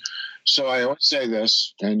conclusion. So I always say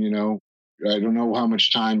this, and I don't know how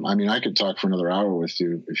much time. I mean, I could talk for another hour with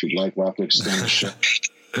you if you'd like. We'll have to extend the show.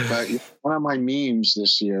 But one of my memes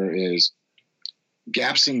this year is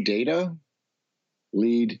gaps in data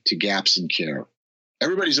lead to gaps in care.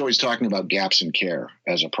 Everybody's always talking about gaps in care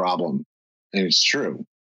as a problem, and it's true.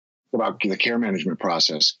 About the care management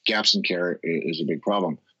process, gaps in care is a big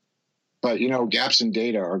problem. But, gaps in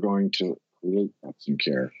data are going to create gaps in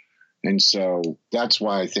care. And so that's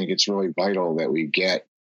why I think it's really vital that we get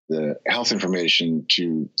the health information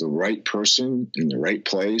to the right person in the right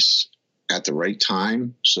place at the right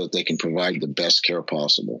time so that they can provide the best care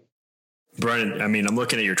possible. Brian, I mean, I'm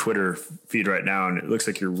looking at your Twitter feed right now, and it looks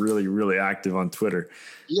like you're really, really active on Twitter.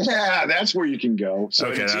 Yeah, that's where you can go. So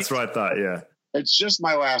okay, that's what I thought, yeah. It's just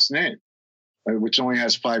my last name, which only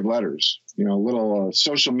has 5 letters. A little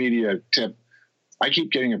social media tip. I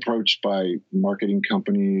keep getting approached by marketing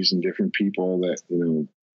companies and different people that,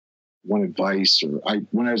 want advice.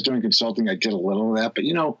 When I was doing consulting, I did a little of that. But,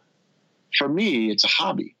 for me, it's a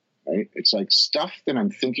hobby, right? It's like stuff that I'm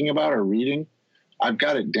thinking about or reading. I've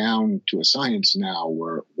got it down to a science now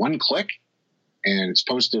where one click and it's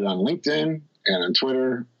posted on LinkedIn and on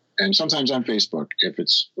Twitter and sometimes on Facebook. If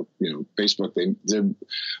it's, Facebook,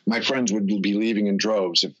 my friends would be leaving in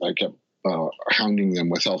droves if I kept hounding them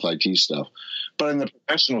with health IT stuff. But in the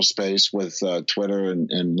professional space with Twitter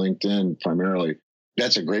and LinkedIn primarily,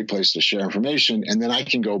 that's a great place to share information. And then I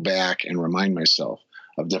can go back and remind myself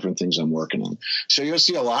of different things I'm working on. So you'll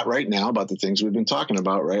see a lot right now about the things we've been talking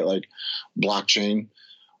about, right? Like blockchain,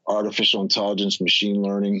 artificial intelligence, machine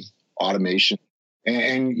learning, automation.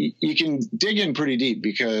 And you can dig in pretty deep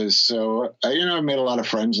because, I've made a lot of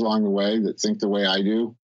friends along the way that think the way I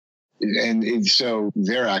do. And so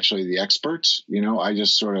they're actually the experts. I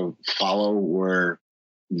just sort of follow where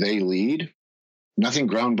they lead. Nothing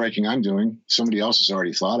groundbreaking I'm doing. Somebody else has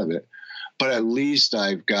already thought of it. But at least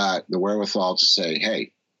I've got the wherewithal to say,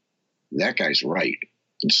 hey, that guy's right.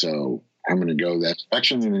 And so I'm going to go that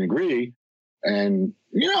direction and agree. And,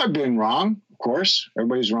 I've been wrong. Of course,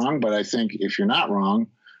 everybody's wrong. But I think if you're not wrong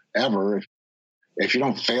ever, if you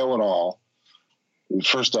don't fail at all,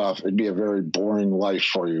 first off, it'd be a very boring life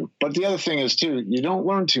for you. But the other thing is, too, you don't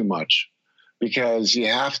learn too much because you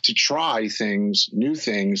have to try new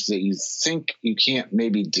things that you think you can't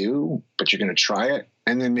maybe do, but you're going to try it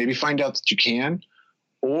and then maybe find out that you can,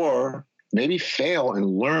 or maybe fail and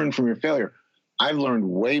learn from your failure. I've learned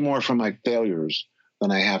way more from my failures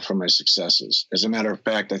than I have from my successes. As a matter of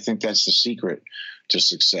fact, I think that's the secret to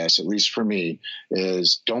success, at least for me,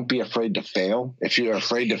 is don't be afraid to fail. If you're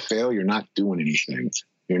afraid to fail, you're not doing anything.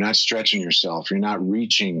 You're not stretching yourself. You're not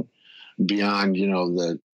reaching beyond,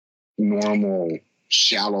 the normal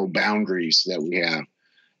shallow boundaries that we have.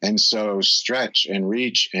 And so stretch and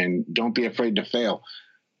reach and don't be afraid to fail.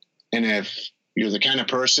 And if you're the kind of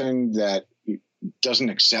person that doesn't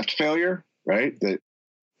accept failure, right? That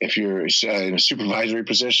if you're in a supervisory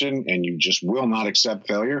position and you just will not accept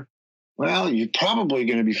failure, well, you're probably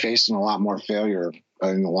going to be facing a lot more failure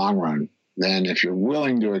in the long run than if you're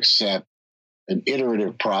willing to accept an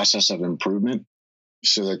iterative process of improvement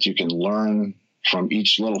so that you can learn from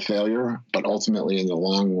each little failure, but ultimately in the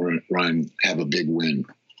long run, have a big win.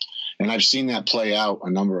 And I've seen that play out a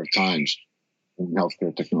number of times in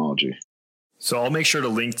healthcare technology. So I'll make sure to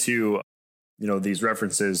link to these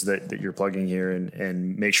references that you're plugging here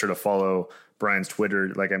and make sure to follow Brian's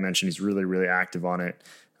Twitter. Like I mentioned, he's really, really active on it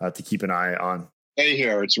to keep an eye on.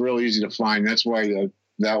 Ahair, it's real easy to find. That's why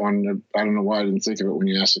that one, I don't know why I didn't think of it when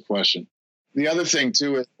you asked the question. The other thing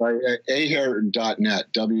too is ahair.net,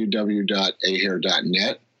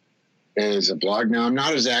 www.ahair.net is a blog. Now I'm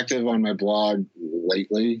not as active on my blog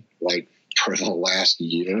lately, like for the last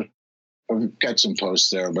year. I've got some posts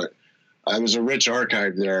there, but I was a rich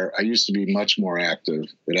archive there. I used to be much more active.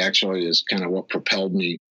 It actually is kind of what propelled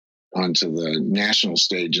me onto the national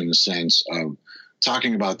stage in the sense of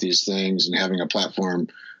talking about these things and having a platform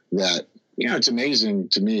that, it's amazing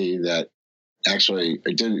to me that actually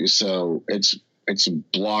it did. So it's a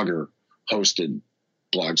blogger hosted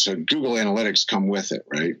blog. So Google Analytics come with it,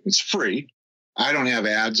 right? It's free. I don't have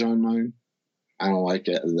ads on mine. I don't like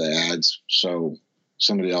the ads. So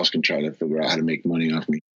somebody else can try to figure out how to make money off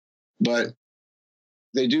me. But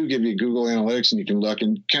they do give you Google Analytics, and you can look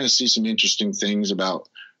and kind of see some interesting things about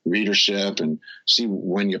readership and see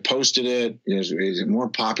when you posted it. Is it more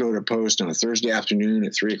popular to post on a Thursday afternoon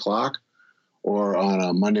at 3:00 or on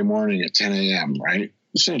a Monday morning at 10 a.m., right?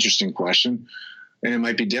 It's an interesting question. And it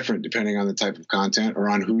might be different depending on the type of content or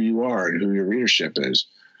on who you are and who your readership is.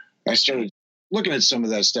 I started looking at some of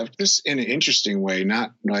that stuff just in an interesting way,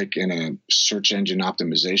 not like in a search engine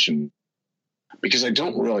optimization, because I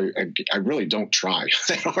really don't try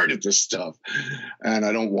that hard at this stuff, and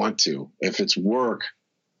I don't want to. If it's work,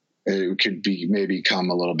 it could be maybe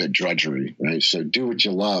become a little bit drudgery, right? So do what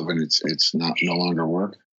you love, and it's no longer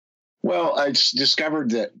work. Well, I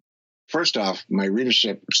discovered that first off, my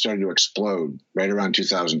readership started to explode right around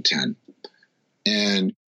 2010,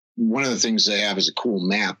 and one of the things they have is a cool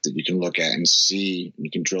map that you can look at and see. You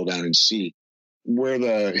can drill down and see where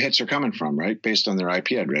the hits are coming from, right? Based on their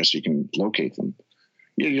IP address, you can locate them.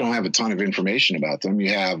 You don't have a ton of information about them.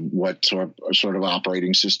 You have what sort of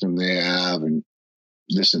operating system they have and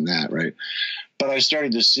this and that, right? But I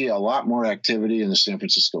started to see a lot more activity in the San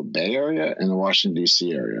Francisco Bay Area and the Washington,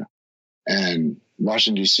 D.C. area. And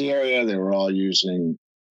Washington, D.C. area, they were all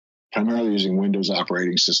primarily using Windows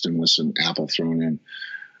operating system with some Apple thrown in.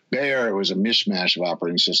 Bay Area was a mishmash of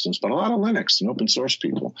operating systems, but a lot of Linux and open source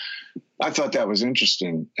people. I thought that was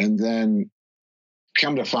interesting. And then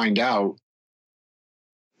come to find out,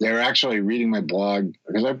 they're actually reading my blog,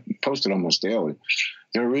 because I posted almost daily.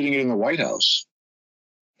 They were reading it in the White House.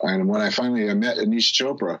 And when I met Anish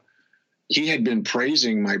Chopra, he had been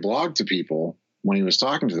praising my blog to people when he was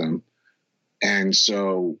talking to them. And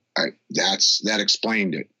so that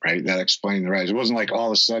explained it, right? That explained the rise. It wasn't like all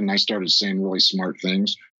of a sudden I started saying really smart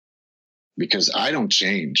things, because I don't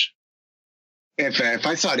change. If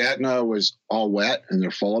I thought Aetna was all wet and they're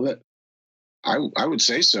full of it, I would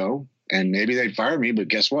say so. And maybe they'd fire me, but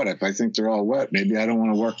guess what? If I think they're all wet, maybe I don't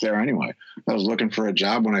want to work there anyway. I was looking for a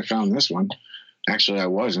job when I found this one. Actually, I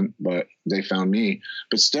wasn't, but they found me.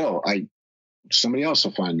 But still, somebody else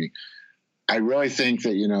will find me. I really think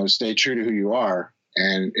that, stay true to who you are,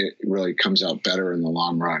 and it really comes out better in the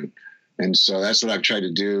long run. And so that's what I've tried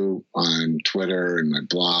to do on Twitter and my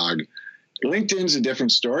blog. LinkedIn's a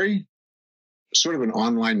different story, sort of an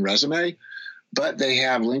online resume, but they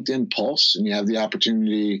have LinkedIn Pulse, and you have the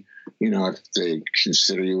opportunity, if they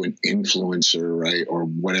consider you an influencer, right, or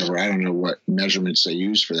whatever. I don't know what measurements they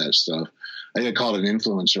use for that stuff. I get called an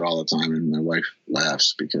influencer all the time, and my wife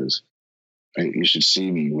laughs because you should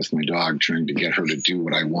see me with my dog trying to get her to do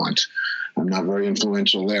what I want. I'm not very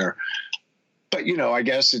influential there. But, I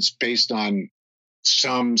guess it's based on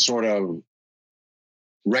some sort of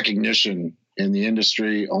recognition in the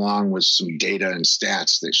industry, along with some data and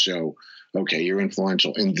stats that show, okay, you're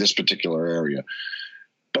influential in this particular area.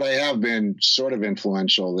 But I have been sort of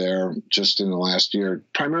influential there just in the last year,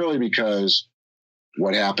 primarily because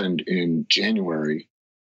what happened in January,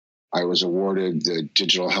 I was awarded the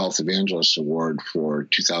Digital Health Evangelist Award for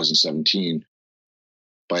 2017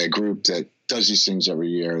 by a group that does these things every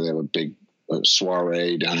year. They have a big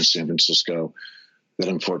soiree down in San Francisco that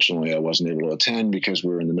unfortunately I wasn't able to attend because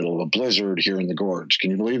we were in the middle of a blizzard here in the Gorge.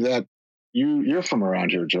 Can you believe that? You're from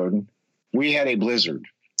around here, Jordan. We had a blizzard,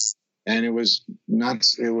 and it was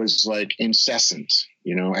nuts. It was like incessant.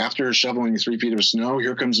 After shoveling 3 feet of snow,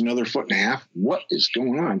 here comes another 1.5 feet. What is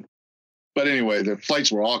going on? But anyway, the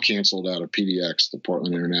flights were all canceled out of PDX, the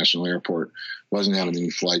Portland International Airport. Wasn't having any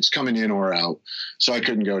flights coming in or out. So I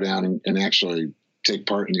couldn't go down and actually take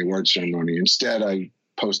part in the award ceremony. Instead, I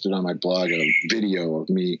posted on my blog a video of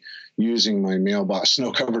me using my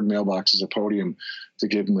snow-covered mailbox as a podium to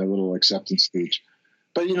give my little acceptance speech.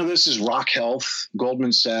 But, this is Rock Health,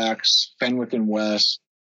 Goldman Sachs, Fenwick and West,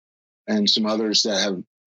 and some others that have,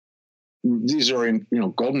 these are in,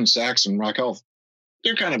 Goldman Sachs and Rock Health.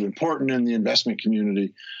 They're kind of important in the investment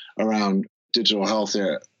community around digital health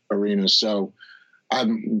arena. So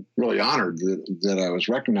I'm really honored that I was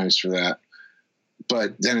recognized for that.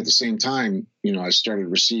 But then at the same time, I started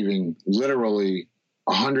receiving literally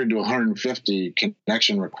 100 to 150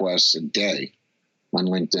 connection requests a day on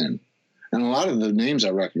LinkedIn. And a lot of the names I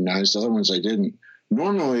recognized, other ones I didn't.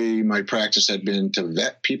 Normally, my practice had been to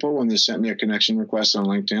vet people when they sent me a connection request on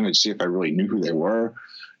LinkedIn. I'd see if I really knew who they were,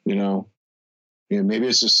 maybe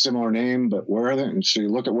it's a similar name, but where are they? And so you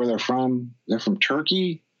look at where they're from. They're from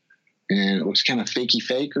Turkey, and it looks kind of fakey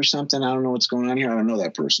fake or something. I don't know what's going on here. I don't know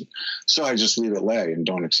that person. So I just leave it lay and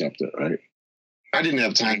don't accept it, right? I didn't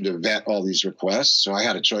have time to vet all these requests, so I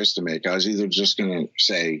had a choice to make. I was either just going to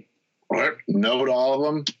say no to all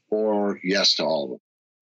of them or yes to all of them.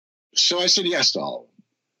 So I said yes to all of them.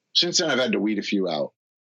 Since then, I've had to weed a few out.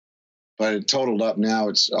 But it totaled up now.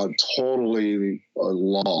 It's totally a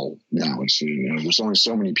lull now. It's, there's only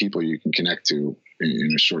so many people you can connect to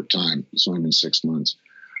in a short time. It's only been 6 months.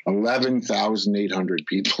 11,800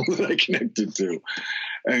 people that I connected to.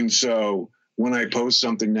 And so when I post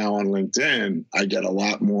something now on LinkedIn, I get a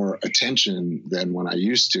lot more attention than when I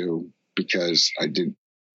used to, because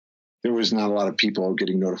there was not a lot of people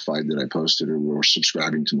getting notified that I posted or were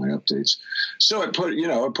subscribing to my updates. So it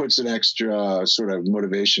puts an extra sort of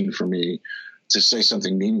motivation for me to say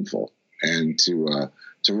something meaningful and to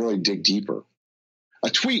really dig deeper. A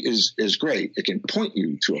tweet is great. It can point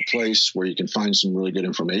you to a place where you can find some really good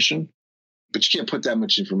information, but you can't put that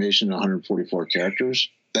much information in 144 characters.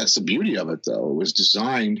 That's the beauty of it, though. It was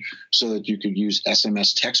designed so that you could use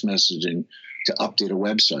SMS text messaging to update a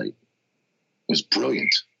website. It was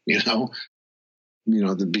brilliant.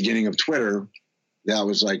 The beginning of Twitter, that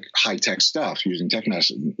was like high-tech stuff using text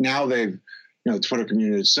messaging. Now they've, the Twitter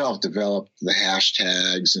community itself developed the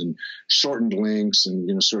hashtags and shortened links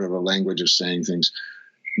and, sort of a language of saying things.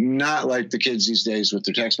 Not like the kids these days with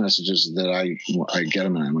their text messages that I get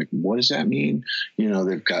them and I'm like, what does that mean?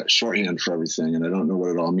 They've got shorthand for everything and I don't know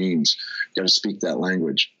what it all means. Got to speak that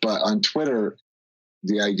language. But on Twitter,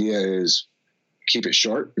 the idea is keep it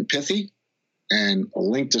short and pithy, and a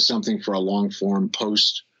link to something for a long form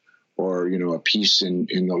post or, a piece in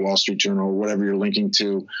the Wall Street Journal or whatever you're linking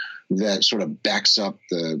to that sort of backs up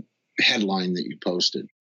the headline that you posted.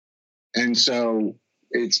 And so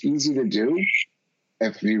it's easy to do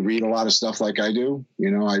if you read a lot of stuff like I do.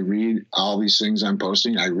 I read all these things I'm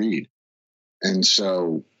posting, I read. And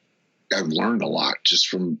so I've learned a lot just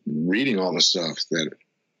from reading all the stuff that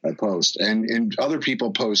I post. And other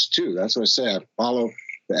people post too. That's what I say. I follow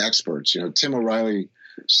the experts. Tim O'Reilly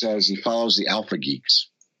says he follows the alpha geeks,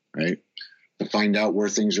 right, to find out where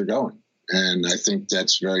things are going. And I think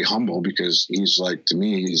that's very humble because to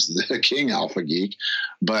me, he's the king alpha geek.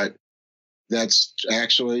 But that's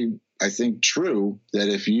actually, I think, true that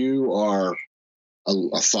if you are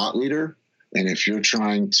a thought leader And if you're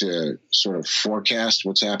trying to sort of forecast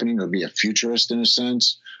what's happening or be a futurist in a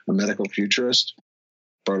sense, a medical futurist,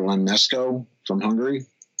 Bertalan Mesko from Hungary,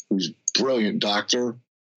 who's a brilliant doctor,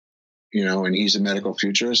 and he's a medical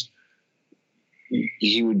futurist,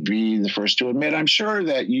 he would be the first to admit, I'm sure,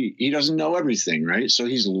 that he doesn't know everything, right? So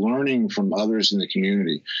he's learning from others in the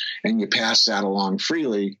community, and you pass that along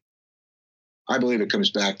freely. I believe it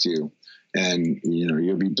comes back to you, and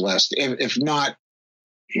you'll be blessed. If not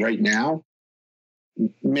right now,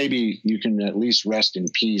 maybe you can at least rest in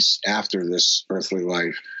peace after this earthly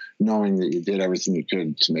life, knowing that you did everything you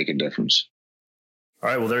could to make a difference. All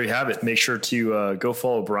right. Well, there you have it. Make sure to go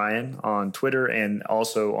follow Brian on Twitter and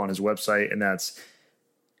also on his website. And that's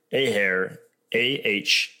Ahier,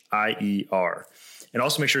 Ahier. And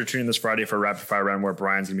also make sure to tune in this Friday for a rapid fire round where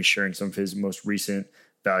Brian's going to be sharing some of his most recent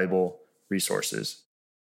valuable resources.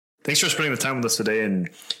 Thanks for spending the time with us today and,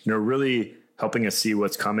 really helping us see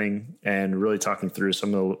what's coming and really talking through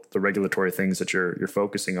some of the regulatory things that you're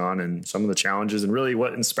focusing on and some of the challenges and really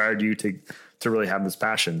what inspired you to really have this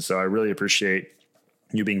passion. So I really appreciate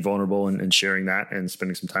you being vulnerable and sharing that and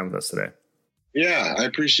spending some time with us today. Yeah, I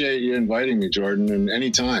appreciate you inviting me, Jordan, and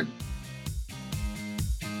anytime.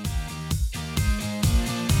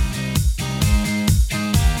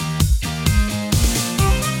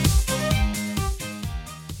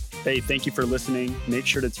 Hey, thank you for listening. Make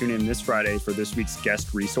sure to tune in this Friday for this week's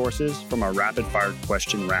guest resources from our rapid fire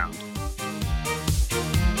question round.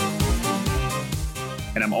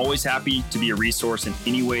 And I'm always happy to be a resource in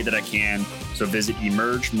any way that I can. So visit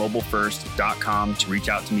emergemobilefirst.com to reach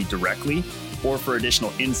out to me directly or for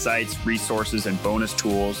additional insights, resources, and bonus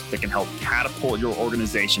tools that can help catapult your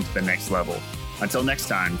organization to the next level. Until next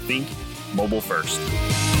time, think mobile first.